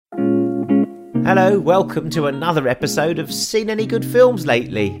Hello, welcome to another episode of Seen Any Good Films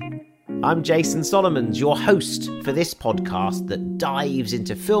Lately? I'm Jason Solomons, your host for this podcast that dives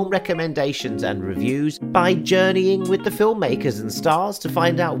into film recommendations and reviews by journeying with the filmmakers and stars to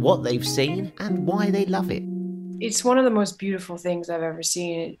find out what they've seen and why they love it. It's one of the most beautiful things I've ever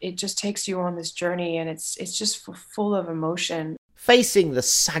seen. It just takes you on this journey, and it's just full of emotion. Facing the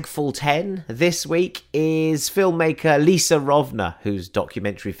SAGFL 10 this week is filmmaker Lisa Rovner, whose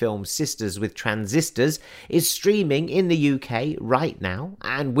documentary film Sisters with Transistors is streaming in the UK right now,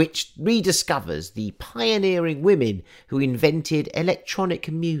 and which rediscovers the pioneering women who invented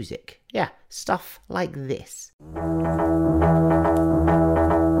electronic music. Yeah, stuff like this.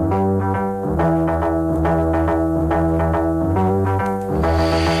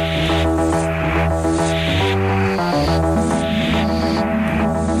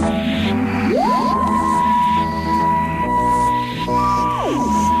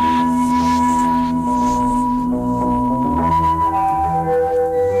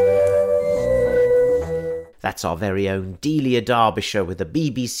 That's our very own Delia Derbyshire with the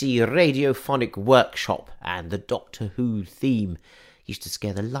BBC Radiophonic Workshop and the Doctor Who theme. Used to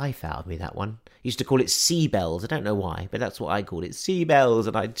scare the life out of me, that one. Used to call it Seabells. I don't know why, but that's what I called it. Seabells,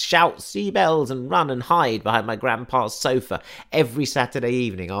 and I'd shout Seabells and run and hide behind my grandpa's sofa every Saturday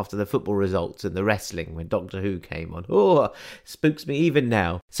evening after the football results and the wrestling when Doctor Who came on. Oh, spooks me even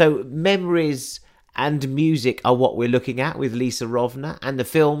now. So memories and music are what we're looking at with Lisa Rovner and the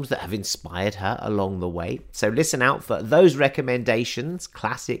films that have inspired her along the way. So listen out for those recommendations,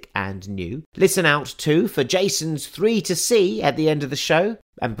 classic and new. Listen out too for Jason's 3 to see at the end of the show.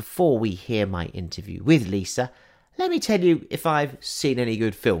 And before we hear my interview with Lisa, let me tell you if I've seen any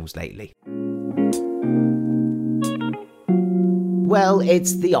good films lately. Well,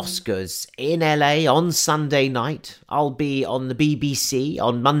 it's the Oscars in LA on Sunday night. I'll be on the BBC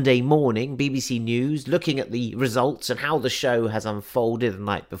on Monday morning, BBC News, looking at the results and how the show has unfolded the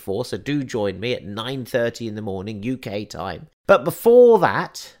night before. So do join me at 9:30 in the morning, UK time. But before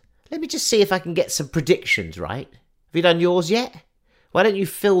that, let me just see if I can get some predictions right. Have you done yours yet? Why don't you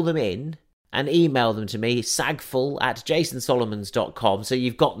fill them in and email them to me, sagful@jasonsolomons.com, so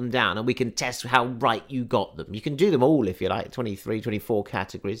you've got them down and we can test how right you got them. You can do them all if you like, 23, 24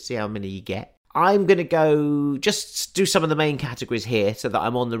 categories, see how many you get. I'm going to go just do some of the main categories here so that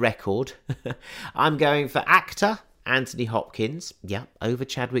I'm on the record. I'm going for actor, Anthony Hopkins, over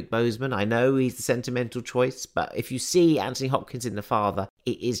Chadwick Boseman. I know he's the sentimental choice, but if you see Anthony Hopkins in The Father,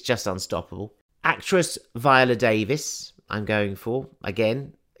 it is just unstoppable. Actress Viola Davis, I'm going for,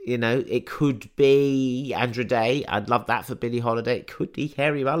 again. You know, it could be Andra Day. I'd love that for Billie Holiday. It could be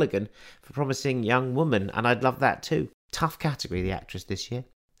Carey Mulligan for Promising Young Woman, and I'd love that too. Tough category, the actress this year.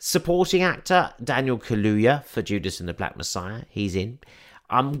 Supporting actor, Daniel Kaluuya for Judas and the Black Messiah. He's in.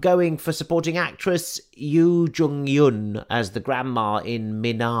 I'm going for supporting actress Yoo Jung-yoon as the grandma in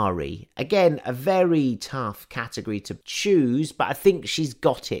Minari. Again, a very tough category to choose, but I think she's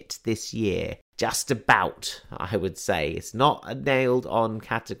got it this year. Just about, I would say. It's not a nailed-on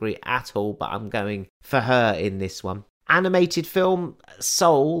category at all, but I'm going for her in this one. Animated film,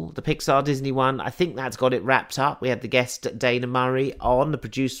 Soul, the Pixar Disney one. I think that's got it wrapped up. We had the guest Dana Murray on, the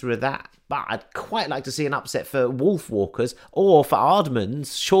producer of that. But I'd quite like to see an upset for Wolfwalkers or for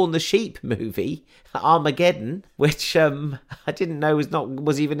Aardman's Shaun the Sheep movie, Armageddon, which I didn't know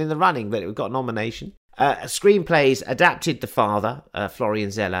was even in the running, but it got a nomination. Screenplays adapted The Father, Florian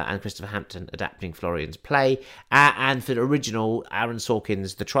Zeller and Christopher Hampton adapting Florian's play, and for the original, Aaron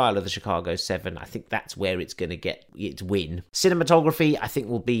Sorkin's The Trial of the Chicago 7. I think that's where it's going to get its win. Cinematography, I think,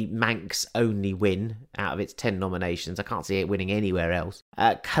 will be Manx's only win out of its 10 nominations. I can't see it winning anywhere else.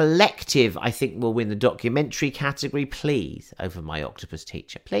 Collective, I think, will win the documentary category. Please, over My Octopus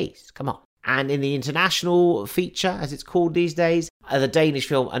Teacher. Please, come on. And in the international feature, as it's called these days, the Danish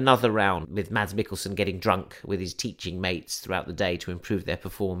film Another Round, with Mads Mikkelsen getting drunk with his teaching mates throughout the day to improve their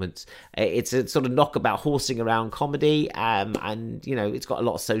performance. It's a sort of knockabout horsing around comedy, and, you know, it's got a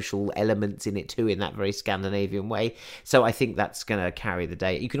lot of social elements in it too, in that very Scandinavian way. So I think that's going to carry the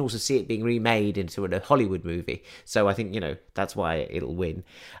day. You can also see it being remade into a Hollywood movie. So I think, you know, that's why it'll win.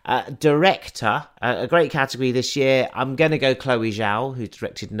 Director, a great category this year. I'm going to go Chloe Zhao, who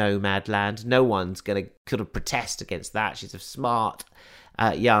directed Nomadland. No one's going to sort of protest against that. She's a smart,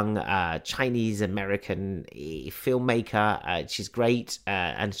 young Chinese-American filmmaker. She's great,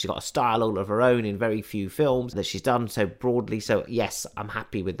 and she's got a style all of her own in very few films that she's done so broadly. So, yes, I'm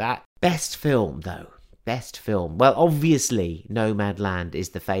happy with that. Best film, though. Best film. Well, obviously, Nomadland is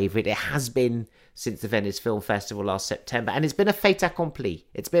the favourite. It has been since the Venice Film Festival last September, and it's been a fait accompli.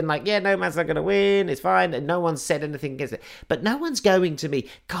 It's been like, yeah, Nomad's not going to win, it's fine, and no one's said anything against it. But no one's going to me,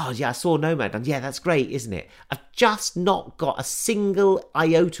 God, yeah, I saw Nomad, and yeah, that's great, isn't it? I've just not got a single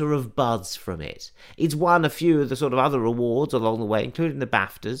iota of buzz from it. It's won a few of the sort of other awards along the way, including the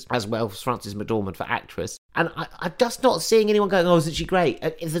BAFTAs, as well as Frances McDormand for actress. And I'm just not seeing anyone going, oh, isn't she great?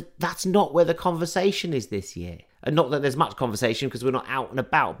 That's not where the conversation is this year. And not that there's much conversation because we're not out and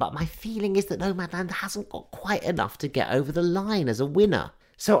about, but my feeling is that Nomadland hasn't got quite enough to get over the line as a winner.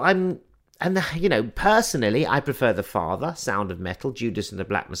 So personally, I prefer The Father, Sound of Metal, Judas and the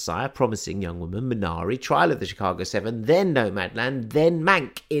Black Messiah, Promising Young Woman, Minari, Trial of the Chicago 7, then Nomadland, then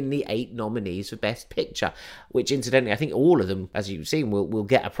Mank in the 8 nominees for Best Picture, which incidentally, I think all of them, as you've seen, will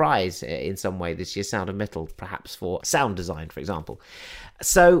get a prize in some way this year. Sound of Metal, perhaps for sound design, for example.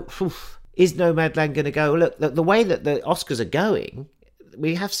 So, is Nomadland going to go? Look, the way that the Oscars are going,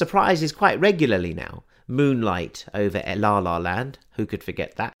 we have surprises quite regularly now. Moonlight over La La Land, who could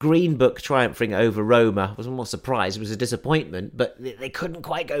forget that? Green Book triumphing over Roma was more surprise, it was a disappointment, but they couldn't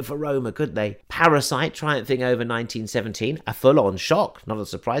quite go for Roma, could they? Parasite triumphing over 1917, a full-on shock, not a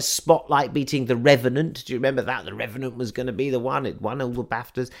surprise. Spotlight beating The Revenant, do you remember that? The Revenant was going to be the one, it won all the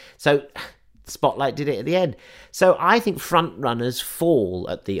BAFTAs. So Spotlight did it at the end. So I think frontrunners fall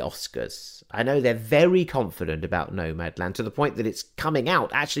at the Oscars. I know they're very confident about Nomadland to the point that it's coming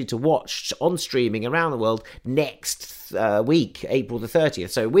out actually to watch on streaming around the world next week, April the 30th.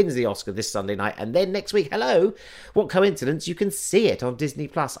 So it wins the Oscar this Sunday night. And then next week, hello, what coincidence, you can see it on Disney+.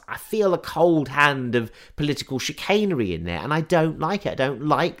 I feel a cold hand of political chicanery in there, and I don't like it. I don't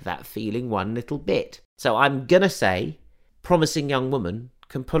like that feeling one little bit. So I'm going to say Promising Young Woman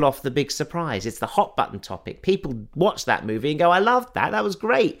can pull off the big surprise. It's the hot button topic. People watch that movie and go, I loved that. That was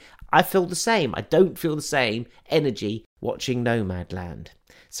great. I feel the same. I don't feel the same energy watching Nomadland.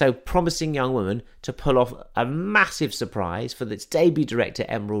 So Promising Young Woman to pull off a massive surprise for its debut director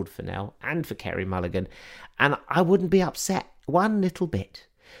Emerald Fennell and for Carey Mulligan. And I wouldn't be upset one little bit.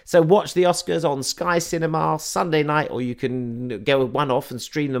 So watch the Oscars on Sky Cinema Sunday night, or you can go one off and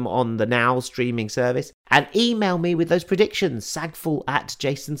stream them on the Now streaming service. And email me with those predictions,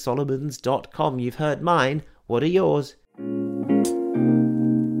 sagful@jasonsolomons.com. You've heard mine. What are yours? Are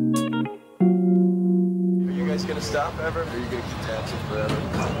you guys going to stop ever? Or are you going to keep dancing forever?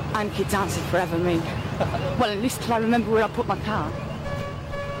 I'm keep dancing forever, me. Well, at least till I remember where I put my car.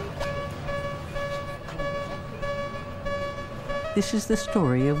 This is the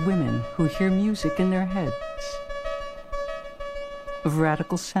story of women who hear music in their heads, of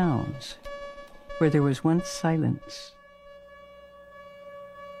radical sounds where there was once silence,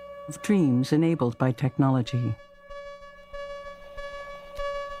 of dreams enabled by technology.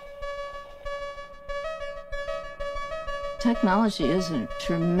 Technology is a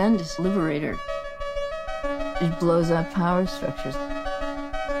tremendous liberator. It blows up power structures.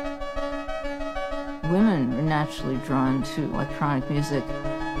 Women are naturally drawn to electronic music.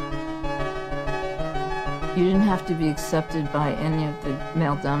 You didn't have to be accepted by any of the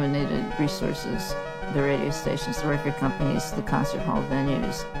male-dominated resources, the radio stations, the record companies, the concert hall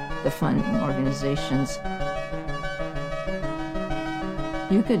venues, the funding organizations.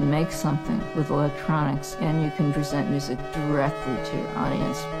 You could make something with electronics and you can present music directly to your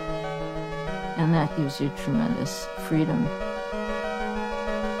audience. And that gives you tremendous freedom.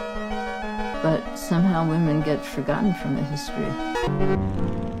 But somehow women get forgotten from the history.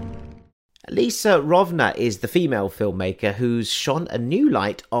 Lisa Rovna is the female filmmaker who's shone a new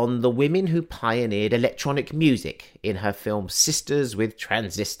light on the women who pioneered electronic music in her film Sisters with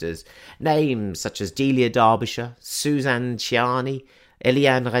Transistors. Names such as Delia Derbyshire, Suzanne Ciani,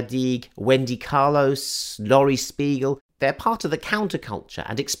 Eliane Radigue, Wendy Carlos, Laurie Spiegel. They're part of the counterculture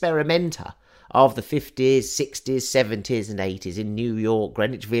and experimenter of the 50s, 60s, 70s and 80s in New York,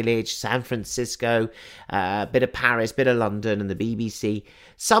 Greenwich Village, San Francisco, a bit of Paris, bit of London and the BBC.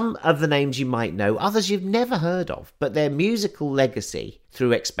 Some of the names you might know, others you've never heard of, but their musical legacy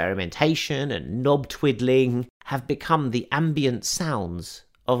through experimentation and knob twiddling have become the ambient sounds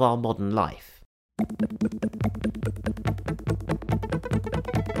of our modern life.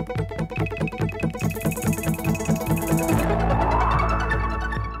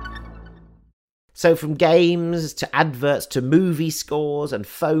 So from games to adverts to movie scores and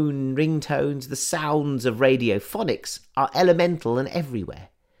phone ringtones, the sounds of radiophonics are elemental and everywhere.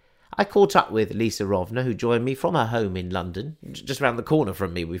 I caught up with Lisa Rovna, who joined me from her home in London, just around the corner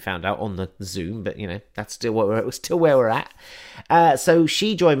from me, we found out on the Zoom, but, you know, that's still where we're at. So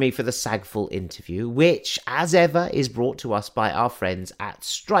she joined me for the Sagful interview, which, as ever, is brought to us by our friends at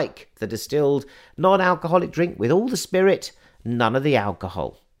Strike, the distilled non-alcoholic drink with all the spirit, none of the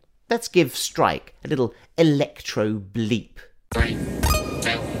alcohol. let's give Strike a little electro bleep. 3, 2,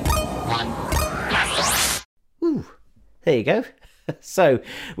 1. Ooh, there you go. So,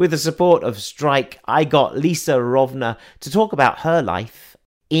 with the support of Strike, I got Lisa Rovner to talk about her life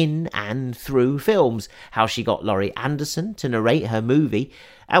in and through films, how she got Laurie Anderson to narrate her movie,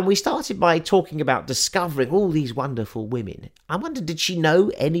 and we started by talking about discovering all these wonderful women. I wonder, did she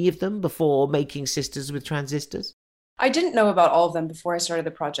know any of them before making Sisters with Transistors? I didn't know about all of them before I started the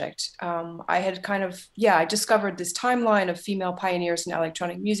project. I had I discovered this timeline of female pioneers in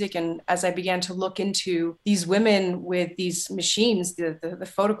electronic music. And as I began to look into these women with these machines,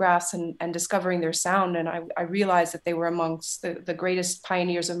 the photographs and discovering their sound, and I realized that they were amongst the greatest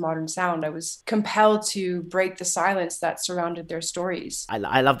pioneers of modern sound. I was compelled to break the silence that surrounded their stories.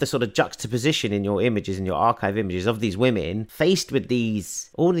 I love the sort of juxtaposition in your images, in your archive images of these women faced with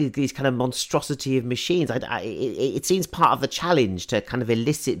all these kind of monstrosity of machines. It seems part of the challenge to kind of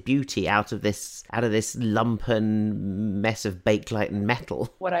elicit beauty out of this lumpen mess of bakelite and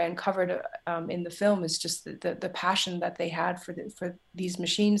metal. What I uncovered in the film is just the passion that they had for these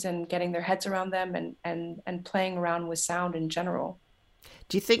machines and getting their heads around them and playing around with sound in general.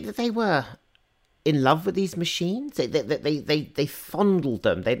 Do you think that they were in love with these machines? They fondled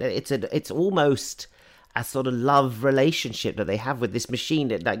them. It's almost a sort of love relationship that they have with this machine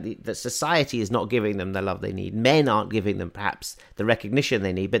that society is not giving them the love they need. Men aren't giving them perhaps the recognition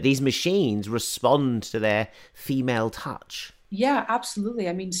they need, but these machines respond to their female touch. Yeah, absolutely.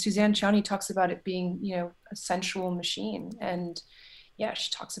 I mean, Suzanne Ciani talks about it being, a sensual machine. And yeah, she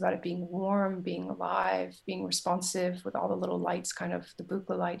talks about it being warm, being alive, being responsive with all the little lights, kind of the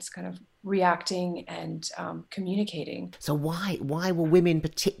Buchla lights kind of reacting and communicating. So why were women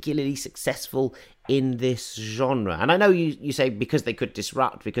particularly successful in this genre? And I know you say because they could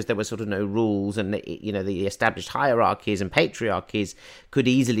disrupt, because there were sort of no rules, and the established hierarchies and patriarchies could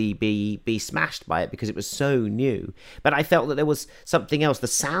easily be smashed by it because it was so new. But I felt that there was something else. The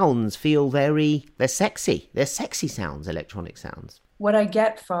sounds feel they're sexy. They're sexy sounds, electronic sounds. What I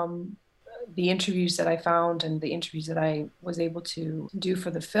get from the interviews that I found and the interviews that I was able to do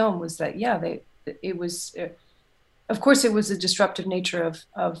for the film was that, it was, of course, it was the disruptive nature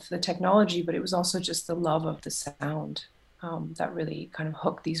of the technology, but it was also just the love of the sound that really kind of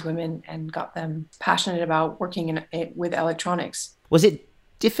hooked these women and got them passionate about working with electronics. Was it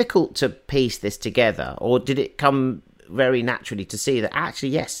difficult to piece this together, or did it come very naturally to see that actually,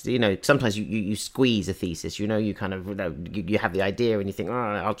 yes, sometimes you squeeze a thesis, you kind of, you have the idea and you think,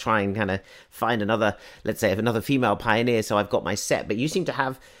 I'll try and kind of find another female pioneer, so I've got my set. But you seem to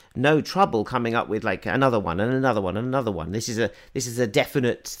have no trouble coming up with like another one and another one and another one. This is a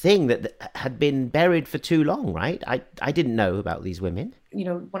definite thing that had been buried for too long, right? I didn't know about these women.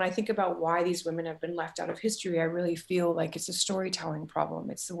 When I think about why these women have been left out of history, I really feel like it's a storytelling problem.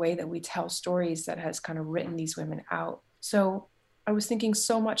 It's the way that we tell stories that has kind of written these women out. So I was thinking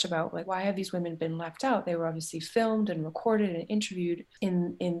so much about like, why have these women been left out? They were obviously filmed and recorded and interviewed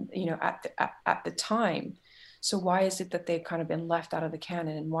at the time. So why is it that they've kind of been left out of the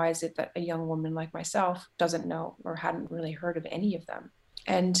canon? And why is it that a young woman like myself doesn't know or hadn't really heard of any of them?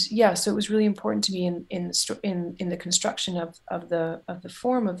 And so it was really important to me in the construction of the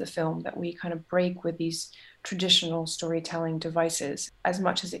form of the film that we kind of break with these traditional storytelling devices as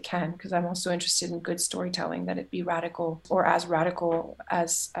much as it can, because I'm also interested in good storytelling, that it be radical or as radical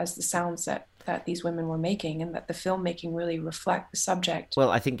as the sounds that these women were making, and that the filmmaking really reflect the subject. Well,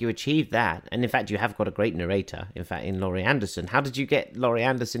 I think you achieved that. And in fact, you have got a great narrator, in fact, in Laurie Anderson. How did you get Laurie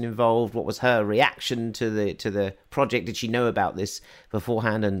Anderson involved? What was her reaction to the project? Did she know about this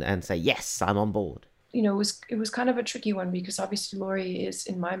beforehand and say, yes, I'm on board? It was kind of a tricky one, because obviously Laurie is,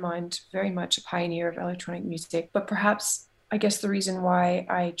 in my mind, very much a pioneer of electronic music. But perhaps, I guess the reason why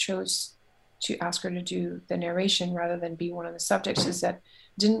I chose to ask her to do the narration rather than be one of the subjects is that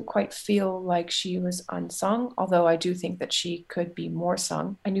didn't quite feel like she was unsung, although I do think that she could be more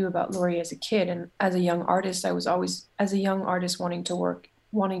sung. I knew about Laurie as a kid, and as a young artist, I was always, as a young artist wanting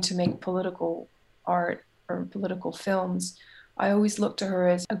to make political art or political films, I always looked to her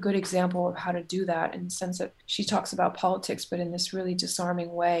as a good example of how to do that, in the sense that she talks about politics, but in this really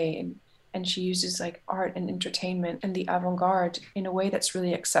disarming way, and she uses like art and entertainment and the avant-garde in a way that's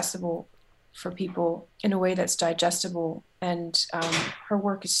really accessible for people, in a way that's digestible. And her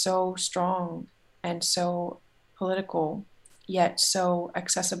work is so strong and so political, yet so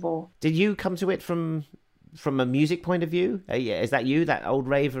accessible. Did you come to it from a music point of view? Is that you, that old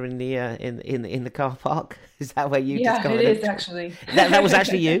raver in the car park? Is that where you discovered it? Yeah, it is actually. That was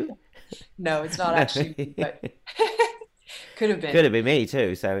actually you? No, it's not actually me, but Could have been. Could have been me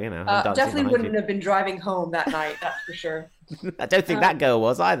too. So, you know, I'm dancing Definitely behind wouldn't you. have been driving home that night, that's for sure. I don't think that girl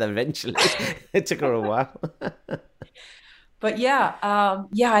was either. Eventually, it took her a while. But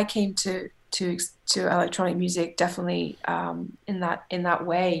I came to electronic music definitely in that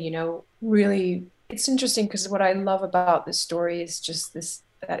way. You know, really, it's interesting because what I love about this story is just this,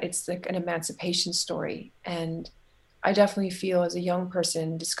 that it's like an emancipation story. And I definitely feel as a young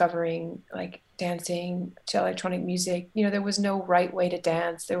person discovering like dancing to electronic music, you know, there was no right way to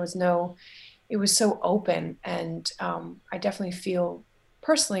dance. It was so open. And I definitely feel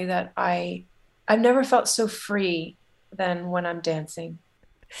personally that I've never felt so free than when I'm dancing.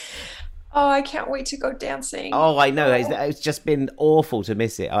 Oh, I can't wait to go dancing. Oh, I know. It's just been awful to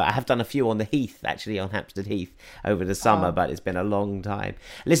miss it. I have done a few on the Heath, actually, on Hampstead Heath over the summer, but it's been a long time.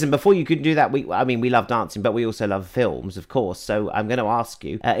 Listen, before you can do that, we love dancing, but we also love films, of course. So I'm going to ask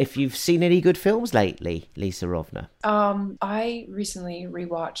you if you've seen any good films lately, Lisa Rovner. I recently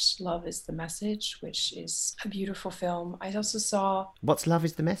rewatched Love is the Message, which is a beautiful film. I also saw... What's Love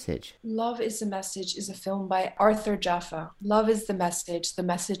is the Message? Love is the Message is a film by Arthur Jaffa. Love is the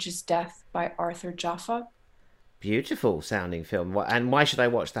Message is Death by Arthur Jaffa. Beautiful sounding film. And why should I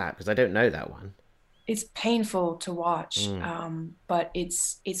watch that? Because I don't know that one. It's painful to watch, but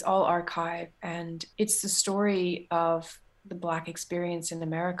it's all archive, and it's the story of the Black experience in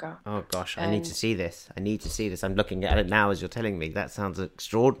America. Oh gosh, I need to see this. I'm looking at it now as you're telling me. That sounds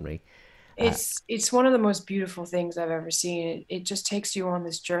extraordinary. It's one of the most beautiful things I've ever seen. It just takes you on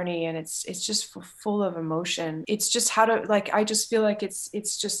this journey, and it's just full of emotion. It's just how to, like, I just feel like it's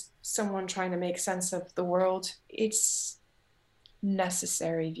just someone trying to make sense of the world. It's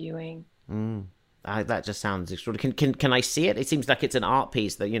necessary viewing. That just sounds extraordinary. Can I see it? It seems like it's an art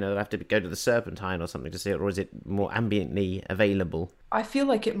piece that, you know, I have to go to the Serpentine or something to see it, or is it more ambiently available? I feel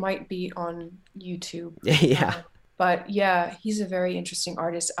like it might be on YouTube. Yeah. But yeah, he's a very interesting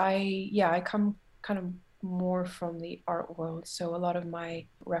artist. I come kind of more from the art world, so a lot of my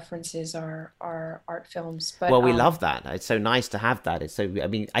references are art films. But well, we love that. It's so nice to have that. It's so, I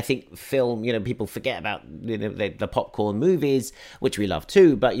mean, I think film, you know, people forget about, you know, the popcorn movies, which we love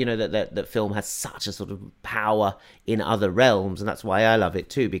too, but you know that film has such a sort of power in other realms, and that's why I love it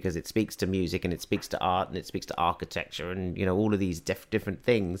too, because it speaks to music and it speaks to art and it speaks to architecture and, you know, all of these different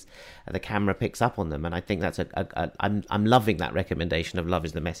things. The camera picks up on them, and I think that's I'm loving that recommendation of Love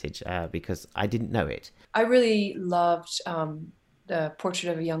is the Message because I didn't know it. I really loved the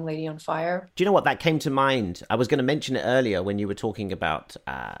Portrait of a Young Lady on Fire. Do you know what that came to mind? I was going to mention it earlier when you were talking about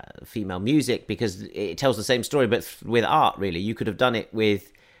female music, because it tells the same story, but with art, really. You could have done it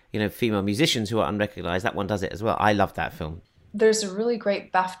with, you know, female musicians who are unrecognized. That one does it as well. I love that film. There's a really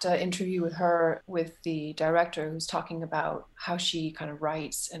great BAFTA interview with her, with the director, who's talking about how she kind of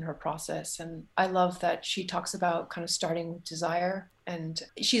writes and her process. And I love that she talks about kind of starting with desire. And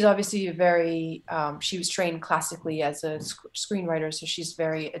she's obviously she was trained classically as a screenwriter, so she's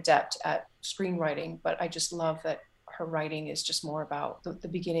very adept at screenwriting. But I just love that her writing is just more about the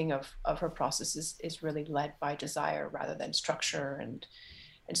beginning of her process is really led by desire rather than structure. And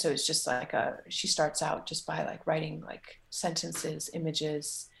so it's just like she starts out just by like writing like sentences,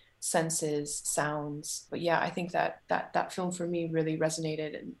 images, senses, sounds. But yeah, I think that film for me really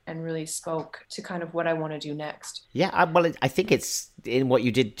resonated and really spoke to kind of what I want to do next. Yeah, well, I think it's in what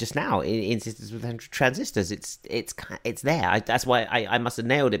you did just now in Sisters with Transistors. It's there. That's why I must have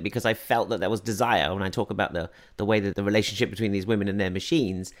nailed it, because I felt that there was desire when I talk about the way that the relationship between these women and their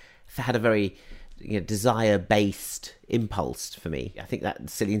machines had a very, you know, desire-based impulse for me. I think that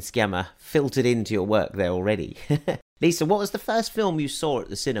Celine Sciamma filtered into your work there already. Lisa, what was the first film you saw at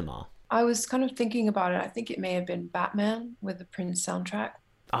the cinema? I was kind of thinking about it. I think it may have been Batman with the Prince soundtrack.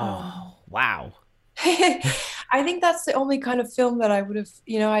 Oh, wow. I think that's the only kind of film that I would have,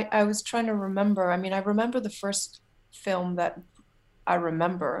 you know, I was trying to remember. I mean, I remember the first film that I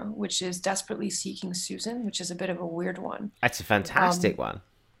remember, which is Desperately Seeking Susan, which is a bit of a weird one. That's a fantastic one.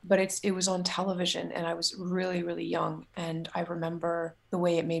 But it was on television, and I was really, really young. And I remember the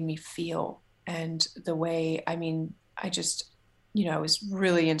way it made me feel, and the way, I mean, I just, you know, I was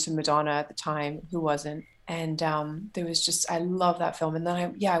really into Madonna at the time. Who wasn't? And there was just, I love that film. And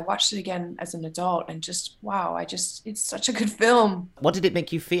then I watched it again as an adult, and just, wow, it's such a good film. What did it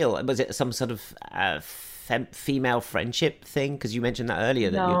make you feel? Was it some sort of female friendship thing? Because you mentioned that earlier.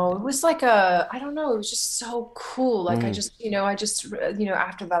 It was like I don't know, it was just so cool. Like I just,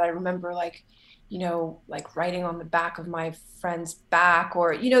 after that I remember like, you know, like writing on the back of my friend's back,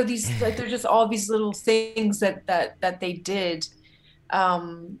 or, you know, these, like, there's just all these little things that they did.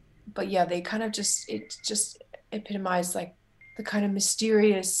 But yeah, they kind of it just epitomized like the kind of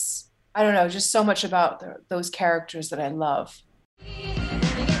mysterious I don't know, just so much about those characters that I love.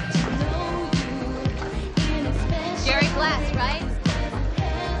 Jerry Glass, right?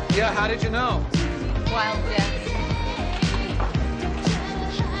 Yeah, how did you know? Wild guess.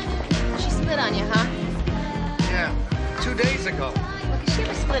 She split on you, huh? Yeah, 2 days ago. Well, has she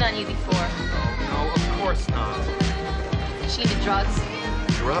ever split on you before? Oh, no, of course not. Is she into drugs?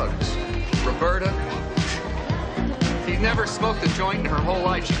 Drugs? Roberta? She's never smoked a joint in her whole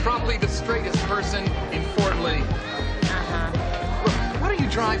life. She's probably the straightest person in Fort Lee. Uh-huh. Look, what are you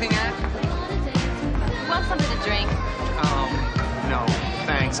driving at? You want something to drink? No,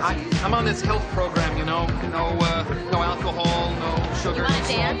 thanks. I'm on this health program, you know. No alcohol, no sugar. You want to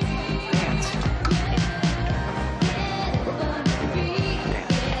salt. dance? Dance.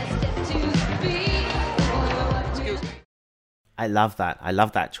 Excuse me. I love that. I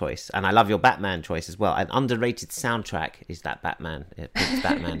love that choice. And I love your Batman choice as well. An underrated soundtrack is that Batman. It's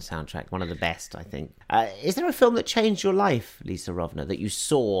Batman soundtrack. One of the best, I think. Is there a film that changed your life, Lisa Rovner, that you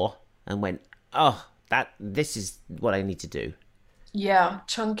saw and went, oh, this is what I need to do? Yeah,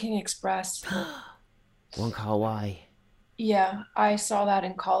 Chungking Express. Wong Kar-wai. Yeah, I saw that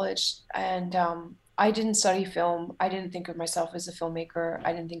in college, and I didn't study film. I didn't think of myself as a filmmaker.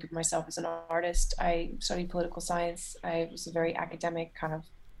 I didn't think of myself as an artist. I studied political science. I was a very academic kind of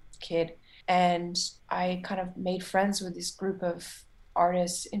kid, and I kind of made friends with this group of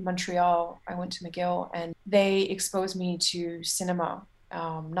artists in Montreal. I went to McGill, and they exposed me to cinema.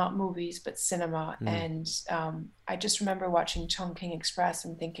 Not movies, but cinema. And I just remember watching Chungking Express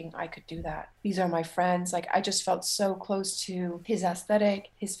and thinking I could do that. These are my friends. Like, I just felt so close to his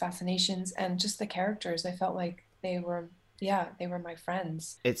aesthetic, his fascinations, and just the characters. I felt like they were my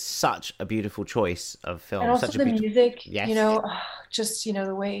friends. It's such a beautiful choice of film. And also such a the beautiful... music, Yes. just,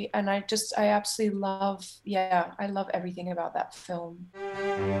 the way, and I absolutely love, I love everything about that film.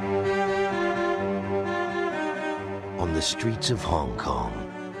 On the streets of Hong Kong,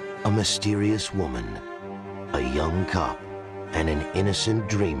 a mysterious woman, a young cop, and an innocent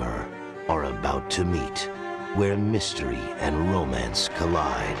dreamer are about to meet, where mystery and romance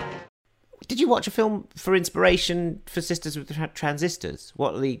collide. Did you watch a film for inspiration for Sisters with Transistors?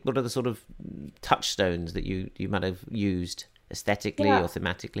 What are the sort of touchstones that you might have used aesthetically or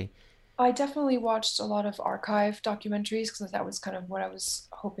thematically? I definitely watched a lot of archive documentaries because that was kind of what I was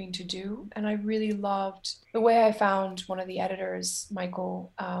hoping to do. And I really loved the way I found one of the editors,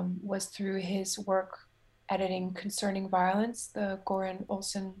 Michael, was through his work editing Concerning Violence, the Goran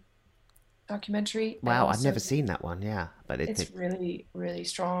Olsen documentary. Wow, I've never seen that one, yeah. But it's really, really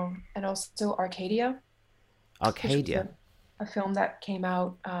strong. And also Arcadia. Arcadia. A film that came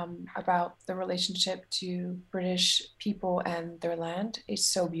out about the relationship to British people and their land. It's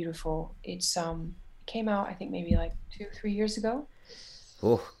so beautiful. It came out, I think, maybe like 2-3 years ago.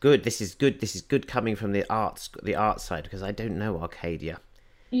 Oh, good. This is good. This is good coming from the art side, because I don't know Arcadia.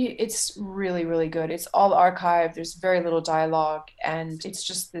 It's really, really good. It's all archived. There's very little dialogue, and it's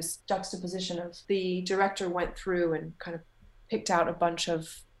just this juxtaposition of the director went through and kind of picked out a bunch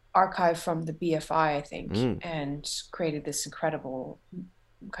of archive from the BFI, I think, and created this incredible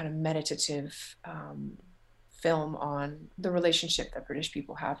kind of meditative film on the relationship that British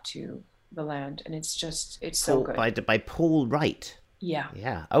people have to the land. And it's so good. By Paul Wright.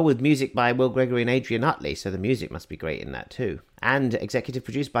 Yeah. Oh, with music by Will Gregory and Adrian Utley, so the music must be great in that too. And executive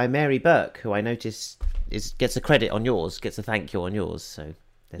produced by Mary Burke, who I notice gets a credit on yours, gets a thank you on yours. So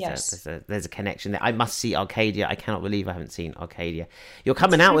there's a connection there. I must see Arcadia. I cannot believe I haven't seen Arcadia. You're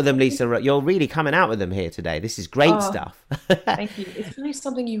coming out with them, Lisa. You're really coming out with them here today. This is great stuff. Thank you. It's really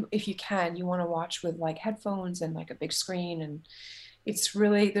something if you want to watch with like headphones and like a big screen, and it's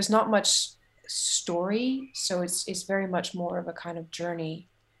really, there's not much story, so it's very much more of a kind of journey.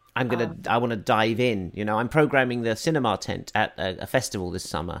 I want to dive in. I'm programming the cinema tent at a festival this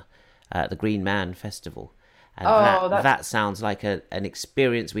summer, the Green Man Festival. And that sounds like an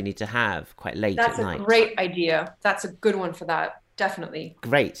experience we need to have quite late at night. That's a great idea. That's a good one for that. Definitely.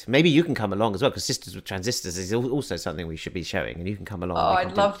 Great. Maybe you can come along as well, because Sisters with Transistors is also something we should be showing, and you can come along. Oh,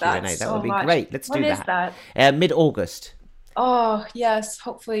 I'd love that. That would be great. Let's do that. When is that? Mid-August. Oh, yes.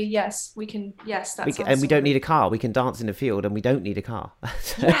 Hopefully, yes. We can, yes. And we don't need a car. We can dance in the field, and we don't need a car.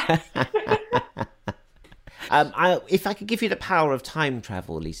 If I could give you the power of time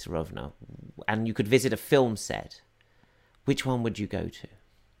travel, Lisa Rovner, and you could visit a film set, which one would you go to?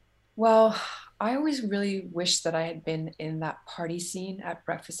 Well, I always really wish that I had been in that party scene at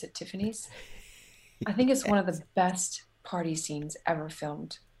Breakfast at Tiffany's. I think it's one of the best party scenes ever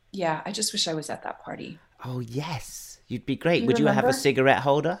filmed. Yeah, I just wish I was at that party. Oh, yes. You'd be great. Do you Would you have a remember? cigarette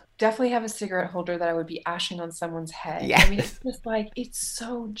holder? Definitely have a cigarette holder that I would be ashing on someone's head. Yes. I mean, it's just like, it's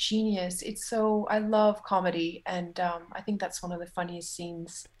so genius. It's so, I love comedy. And I think that's one of the funniest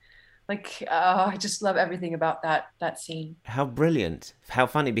scenes. Like, I just love everything about that scene. How brilliant. How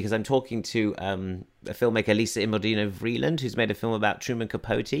funny, because I'm talking to a filmmaker, Lisa Imodino Vreeland, who's made a film about Truman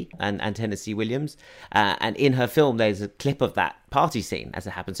Capote and Tennessee Williams. And in her film, there's a clip of that party scene as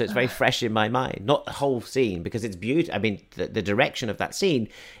it happens. So it's very fresh in my mind. Not the whole scene, because it's beautiful. I mean, the direction of that scene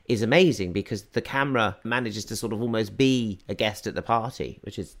is amazing, because the camera manages to sort of almost be a guest at the party,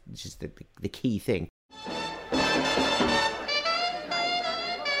 which is the key thing.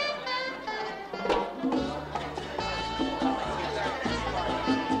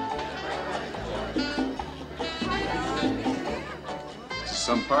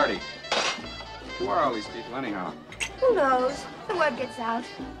 Some party. Who are all these people anyhow? Who knows? The word gets out.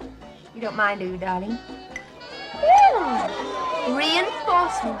 You don't mind, do you, darling?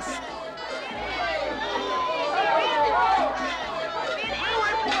 Reinforcements.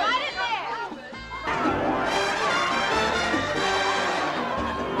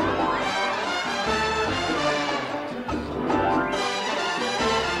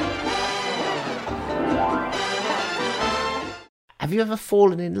 Have you ever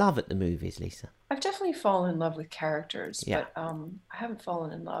fallen in love at the movies, Lisa? I've definitely fallen in love with characters, Yeah. but I haven't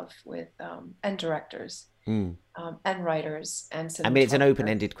fallen in love with and directors Mm. and writers and I mean, it's an cinematographers.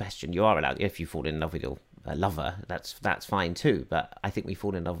 open-ended question. You are allowed, if you fall in love with your lover, that's fine too. But I think we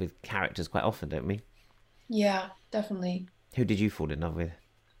fall in love with characters quite often, don't we? Yeah, definitely. Who did you fall in love with?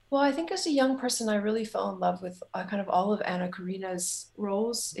 Well, I think as a young person, I really fell in love with kind of all of Anna Karina's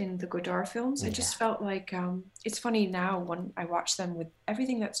roles in the Godard films. I just felt like it's funny now when I watch them, with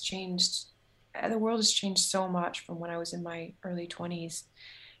everything that's changed. The world has changed so much from when I was in my early 20s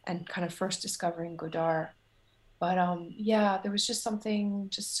and kind of first discovering Godard. But yeah, there was just something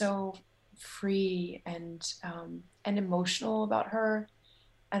just so free and emotional about her.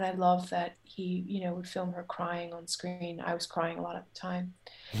 And I love that he, would film her crying on screen. I was crying a lot at the time.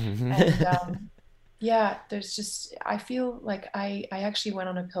 And yeah, there's just, I feel like I actually went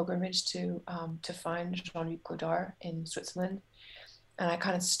on a pilgrimage to find Jean-Luc Godard in Switzerland. And I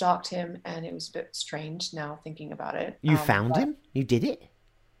kind of stalked him, and it was a bit strange now thinking about it. You found him? You did it?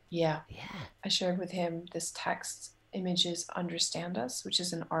 Yeah. Yeah. I shared with him this text, Images Understand Us, which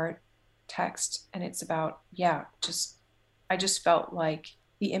is an art text. And it's about, I just felt like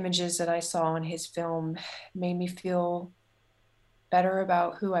the images that I saw in his film made me feel better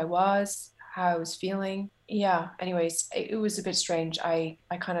about who I was, how I was feeling. Yeah, anyways, it was a bit strange. I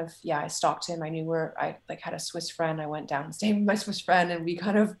kind of, I stalked him. I knew where I had a Swiss friend. I went down and stayed with my Swiss friend, and we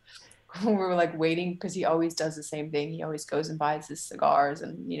were like waiting, because he always does the same thing. He always goes and buys his cigars,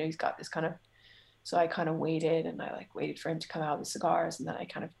 and he's got this kind of, so I kind of waited, and I waited for him to come out with the cigars, and then I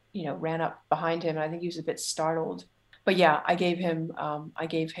kind of ran up behind him, and I think he was a bit startled. But yeah, I gave him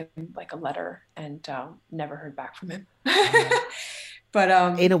like a letter, and never heard back from him.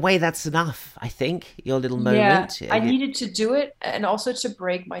 But in a way, that's enough, I think. Your little moment. Yeah, I needed to do it, and also to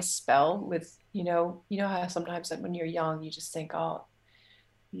break my spell with, you know how sometimes when you're young, you just think, oh,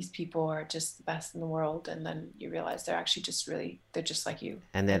 these people are just the best in the world, and then you realize they're actually they're just like you.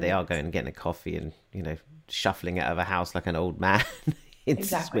 And there they are, going and getting a coffee and, shuffling out of a house like an old man. In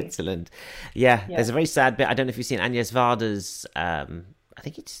Exactly. Switzerland. Yeah, there's a very sad bit. I don't know if you've seen Agnes Varda's, I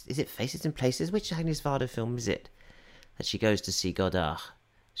think is it Faces and Places? Which Agnes Varda film is it? That she goes to see Godard.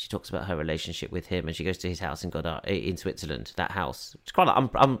 She talks about her relationship with him, and she goes to his house in Switzerland, that house. It's quite an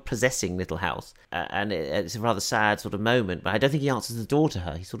unpossessing little house. And it's a rather sad sort of moment, but I don't think he answers the door to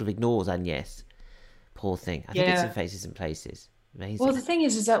her. He sort of ignores Agnes. Poor thing. I think it's in Faces and Places. Amazing. Well, the thing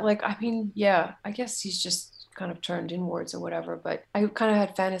is that I guess he's just kind of turned inwards or whatever, but I kind of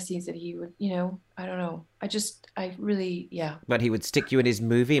had fantasies that he would, I don't know. I really. But he would stick you in his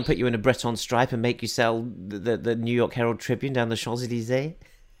movie and put you in a Breton stripe and make you sell the New York Herald Tribune down the Champs-Elysees?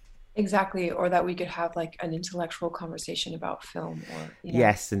 Exactly. Or that we could have an intellectual conversation about film, or,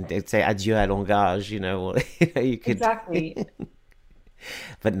 Yes, and they'd say adieu à langage, or you could... Exactly.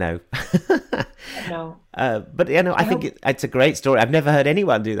 But no. No. But I think it's a great story. I've never heard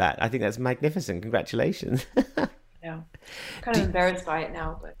anyone do that. I think that's magnificent. Congratulations. Yeah. Kind of embarrassed by it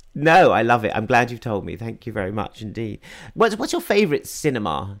now, but no, I love it. I'm glad you've told me. Thank you very much indeed. What's your favorite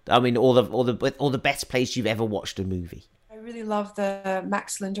cinema? I mean, all the best place you've ever watched a movie. I really love the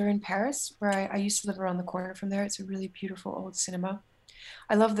Max Linder in Paris, where I used to live around the corner from there. It's a really beautiful old cinema.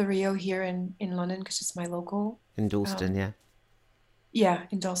 I love the Rio here in London, because it's my local. In Dalston, yeah. Yeah,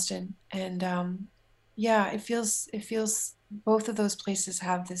 in Dalston. And it feels both of those places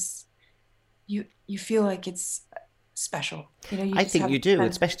have this, you feel like it's special. You know, I think you do,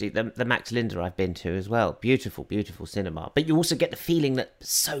 especially the Max Linder I've been to as well. Beautiful, beautiful cinema. But you also get the feeling that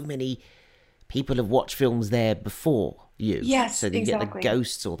so many people have watched films there before you. Yes, so you get the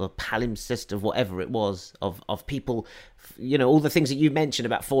ghosts or the palimpsest of whatever it was of people, you know, all the things that you mentioned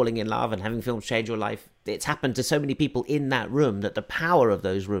about falling in love and having films change your life. It's happened to so many people in that room that the power of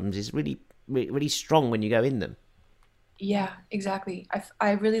those rooms is really, really strong when you go in them. Yeah, exactly.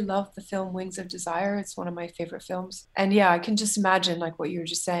 I really love the film Wings of Desire. It's one of my favorite films. And yeah, I can just imagine like what you were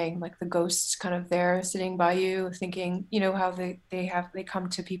just saying, like the ghosts kind of there sitting by you thinking, you know, how they come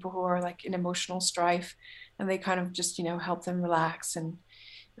to people who are like in emotional strife and they kind of just, you know, help them relax. And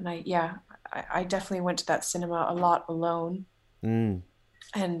I definitely went to that cinema a lot alone. And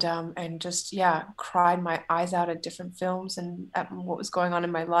just, yeah, cried my eyes out at different films and at what was going on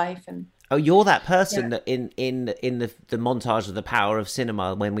in my life. And oh, you're that person that in the montage of the power of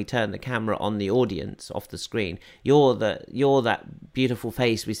cinema, when we turn the camera on the audience off the screen, you're that beautiful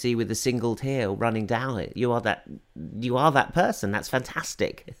face we see with a single tear running down it. You are that person. That's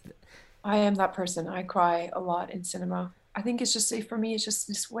fantastic. I am that person. I cry a lot in cinema. I think it's just, for me, it's just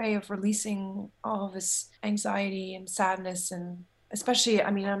this way of releasing all of this anxiety and sadness. And especially,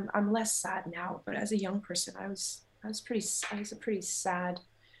 I mean, I'm less sad now, but as a young person, I was a pretty sad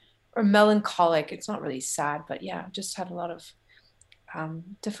or melancholic. It's not really sad, but yeah, just had a lot of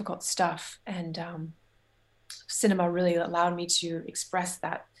difficult stuff. And cinema really allowed me to express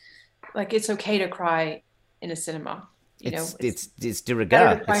that. Like, it's okay to cry in a cinema. It's de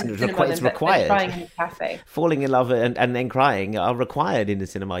rigueur. It's required. Crying in a cafe. Falling in love and then crying are required in the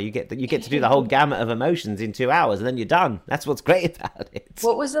cinema. You get to do the whole gamut of emotions in 2 hours, and then you're done. That's what's great about it.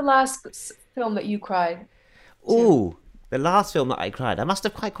 What was the last film that you cried to? Ooh, the last film that I cried. I must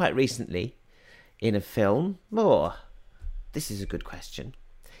have cried quite recently in a film. Oh, this is a good question.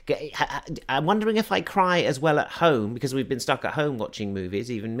 I'm wondering if I cry as well at home, because we've been stuck at home watching movies,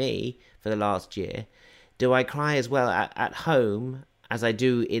 even me, for the last year. Do I cry as well at home as I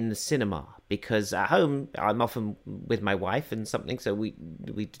do in the cinema? Because at home, I'm often with my wife and something, so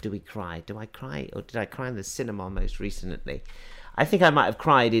do we cry? Do I cry, or did I cry in the cinema most recently? I think I might have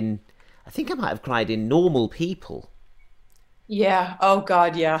cried in Normal People. Yeah. Oh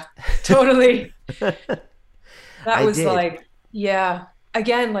God. Yeah. Totally. That was like, yeah.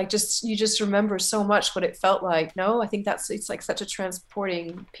 Again, like you just remember so much what it felt like. No, I think it's like such a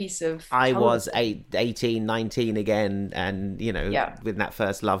transporting piece of television. I was 18, 19 again, and you know, with that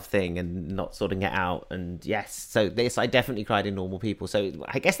first love thing and not sorting it out. And yes, so I definitely cried in Normal People. So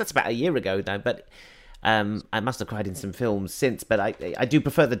I guess that's about a year ago now, but I must have cried in some films since. But I do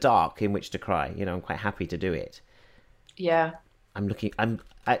prefer the dark in which to cry. You know, I'm quite happy to do it. Yeah.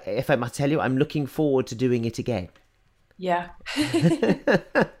 If I must tell you, I'm looking forward to doing it again. Yeah.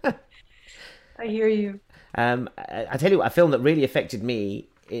 I hear you. I tell you what, a film that really affected me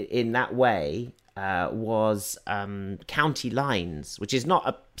in that way was County Lines, which is not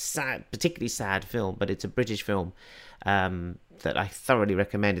a particularly sad film, but it's a British film that I thoroughly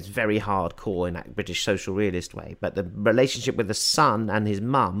recommend. It's very hardcore in that British social realist way, but the relationship with the son and his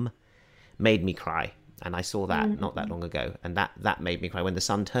mum made me cry. And I saw that not that long ago, and that made me cry. When the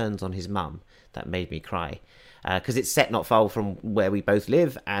son turns on his mum, that made me cry. Because it's set not far from where we both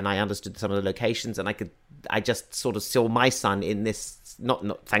live, and I understood some of the locations, and I just sort of saw my son in this.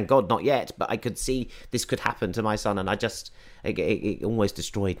 Not thank God, not yet, but I could see this could happen to my son, and it almost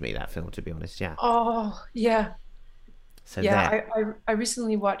destroyed me, that film, to be honest. Yeah. Oh yeah. So yeah, I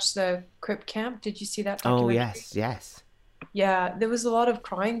recently watched the Crip Camp. Did you see that documentary? Oh yes. Yeah, there was a lot of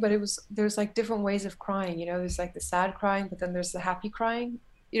crying, but there's like different ways of crying. You know, there's like the sad crying, but then there's the happy crying.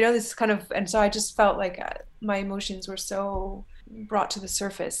 You know, this kind of, and so I just felt like my emotions were so brought to the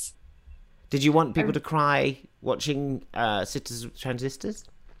surface. Did you want people to cry watching Sisters with Transistors?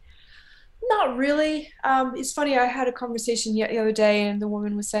 Not really. It's funny, I had a conversation the other day, and the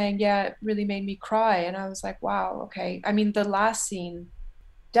woman was saying, yeah, it really made me cry. And I was like, wow, okay. I mean, the last scene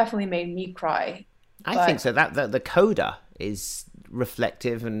definitely made me cry. I think so. That the coda is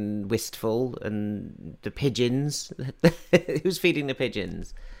reflective and wistful, and the pigeons. Who's feeding the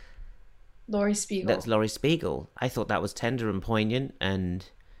pigeons? Laurie Spiegel. That's Laurie Spiegel. I thought that was tender and poignant, and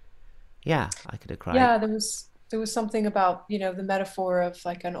yeah, I could have cried. Yeah, there was something about, you know, the metaphor of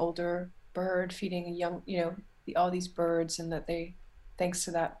like an older bird feeding a young, you know, all these birds, and that they, thanks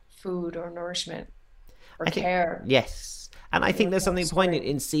to that food or nourishment or care. Yes. And I think there's something poignant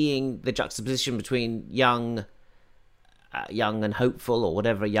in seeing the juxtaposition between young and hopeful, or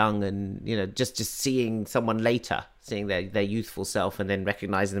whatever, young and, you know, just seeing someone later, seeing their youthful self and then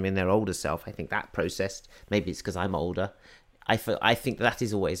recognizing them in their older self. I think that process, maybe it's because I'm older, I think that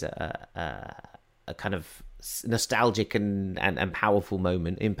is always a kind of nostalgic and powerful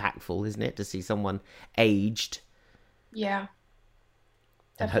moment, impactful, isn't it, to see someone aged? Yeah,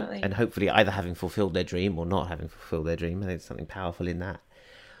 definitely. And hopefully either having fulfilled their dream or not having fulfilled their dream. I think there's something powerful in that.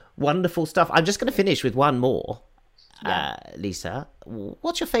 Wonderful stuff. I'm just going to finish with one more. Yeah. Lisa,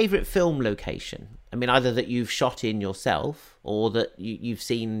 what's your favourite film location? I mean, either that you've shot in yourself or that you've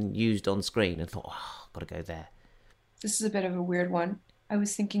seen used on screen and thought, oh, I've got to go there. This is a bit of a weird one. I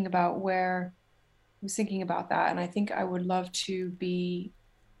was thinking about that, and I think I would love to be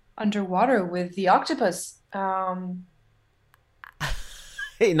underwater with the octopus. Not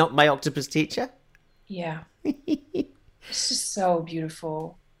My Octopus Teacher? Yeah. It's just so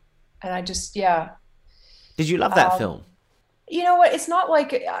beautiful. And I just, yeah. Did you love that film? You know what? It's not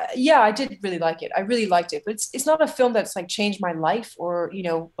like, I did really like it. I really liked it, but it's not a film that's like changed my life or, you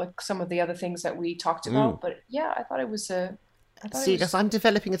know, like some of the other things that we talked about. But yeah, I thought it was because I'm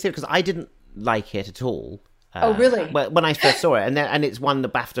developing a theory because I didn't like it at all. Oh, really? When I first saw it, and it's won the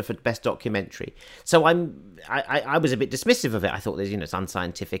BAFTA for Best Documentary. So I was a bit dismissive of it. I thought there's, it's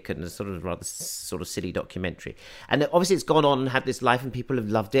unscientific and a sort of silly documentary. And obviously it's gone on and had this life, and people have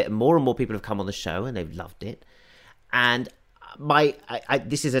loved it, and more people have come on the show and they've loved it. And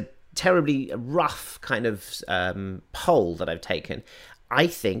this is a terribly rough kind of poll that I've taken. I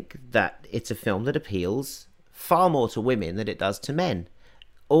think that it's a film that appeals far more to women than it does to men.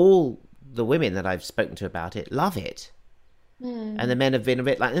 All the women that I've spoken to about it love it, and the men have been a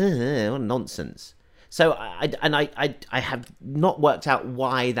bit like, what nonsense. So I have not worked out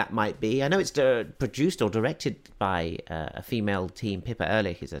why that might be. I know it's produced or directed by a female team. Pippa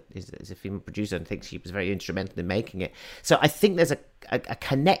Ehrlich is a female producer, and thinks she was very instrumental in making it. So I think there's a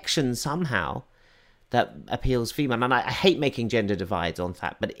connection somehow that appeals female. And I hate making gender divides on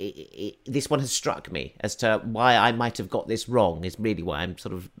that, but this one has struck me as to why I might have got this wrong, is really why I'm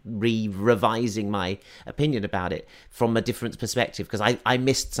sort of revising my opinion about it from a different perspective, because I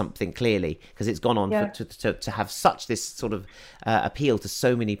missed something clearly, because it's gone on to have such this sort of appeal to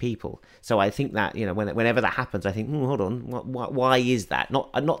so many people. So I think that, whenever that happens, I think, hold on, why is that?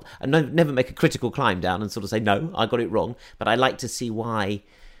 I never make a critical climb down and sort of say, no, I got it wrong, but I like to see why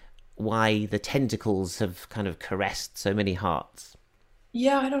the tentacles have kind of caressed so many hearts.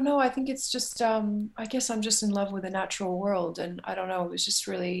 Yeah, I don't know. I think it's just, I guess I'm just in love with the natural world. And I don't know, it was just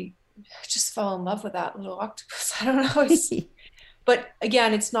really, I just fell in love with that little octopus. I don't know. But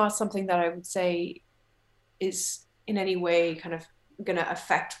again, it's not something that I would say is in any way kind of going to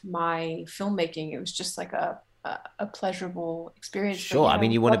affect my filmmaking. It was just like a pleasurable experience. Sure. I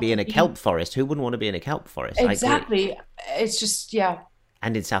mean, you want to be in a kelp forest. Who wouldn't want to be in a kelp forest? Exactly. It's just, yeah.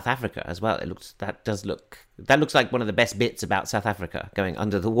 And in South Africa as well, that looks like one of the best bits about South Africa, going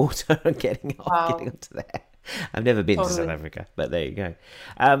under the water and getting onto there. I've never been to South Africa, but there you go.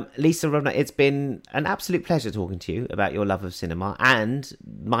 Lisa Rovner, it's been an absolute pleasure talking to you about your love of cinema and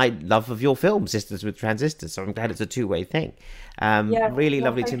my love of your film, Sisters with Transistors. So I'm glad it's a two-way thing. Really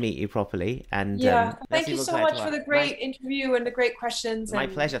lovely to meet you properly. And thank you so much for the great interview and the great questions. My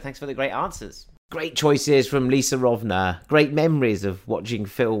pleasure. Thanks for the great answers. Great choices from Lisa Rovner. Great memories of watching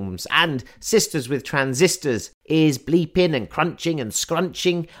films. And Sisters with Transistors is bleeping and crunching and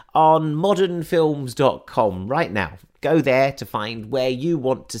scrunching on modernfilms.com right now. Go there to find where you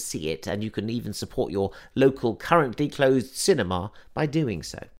want to see it, and you can even support your local currently closed cinema by doing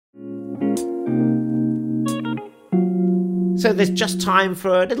so. So there's just time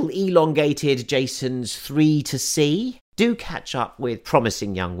for a little elongated Jason's 3 to see. Do catch up with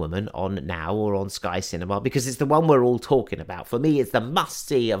Promising Young Woman on Now or on Sky Cinema, because it's the one we're all talking about. For me, it's the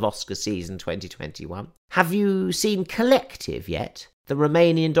must-see of Oscar season 2021. Have you seen Collective yet? The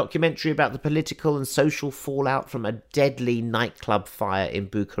Romanian documentary about the political and social fallout from a deadly nightclub fire in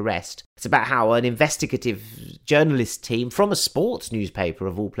Bucharest. It's about how an investigative journalist team from a sports newspaper,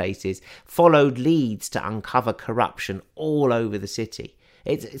 of all places, followed leads to uncover corruption all over the city.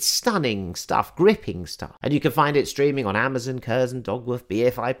 It's stunning stuff, gripping stuff. And you can find it streaming on Amazon, Curzon, Dogworth,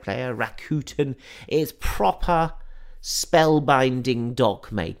 BFI Player, Rakuten. It's proper spellbinding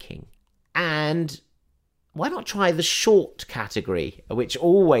doc making. And why not try the short category, which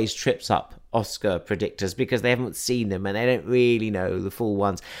always trips up Oscar predictors because they haven't seen them and they don't really know the full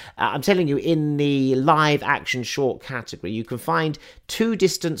ones. I'm telling you, in the live action short category, you can find Two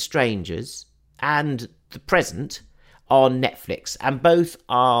Distant Strangers and The Present on Netflix, and both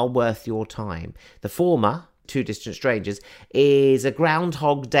are worth your time. The former, Two Distant Strangers, is a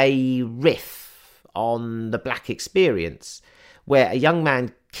Groundhog Day riff on the black experience, where a young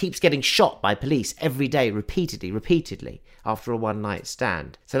man keeps getting shot by police every day, repeatedly, after a one-night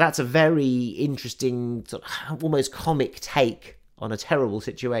stand. So that's a very interesting, sort of almost comic take on a terrible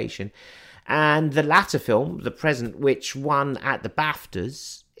situation. And the latter film, The Present, which won at the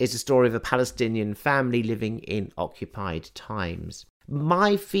BAFTAs, is a story of a Palestinian family living in occupied times.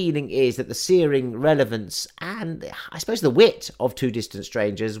 My feeling is that the searing relevance and, I suppose, the wit of Two Distant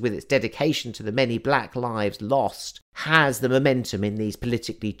Strangers, with its dedication to the many black lives lost, has the momentum in these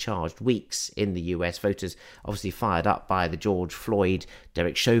politically charged weeks in the US. Voters obviously fired up by the George Floyd,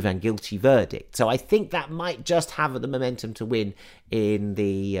 Derek Chauvin guilty verdict. So I think that might just have the momentum to win in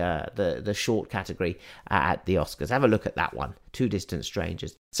the short category at the Oscars. Have a look at that one, Two Distant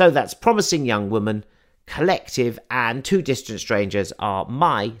Strangers. So that's Promising Young Woman, Collective, and Two Distant Strangers are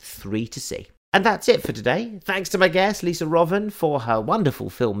my 3 to see. And that's it for today. Thanks to my guest, Lisa Rovin, for her wonderful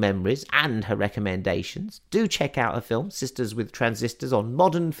film memories and her recommendations. Do check out her film, Sisters with Transistors, on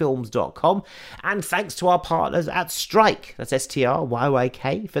modernfilms.com. And thanks to our partners at Strike, that's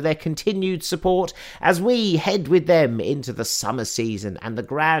STRYYK, for their continued support as we head with them into the summer season and the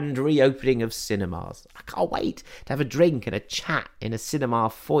grand reopening of cinemas. I can't wait to have a drink and a chat in a cinema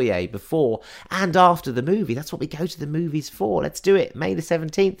foyer before and after the movie. That's what we go to the movies for. Let's do it. May the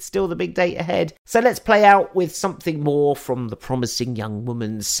 17th, still the big date ahead. So let's play out with something more from the Promising Young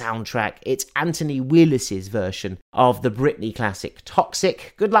Woman's soundtrack. It's Anthony Willis's version of the Britney classic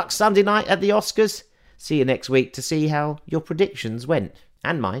Toxic. Good luck Sunday night at the Oscars. See you next week to see how your predictions went.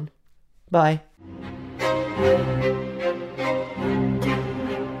 And mine. Bye.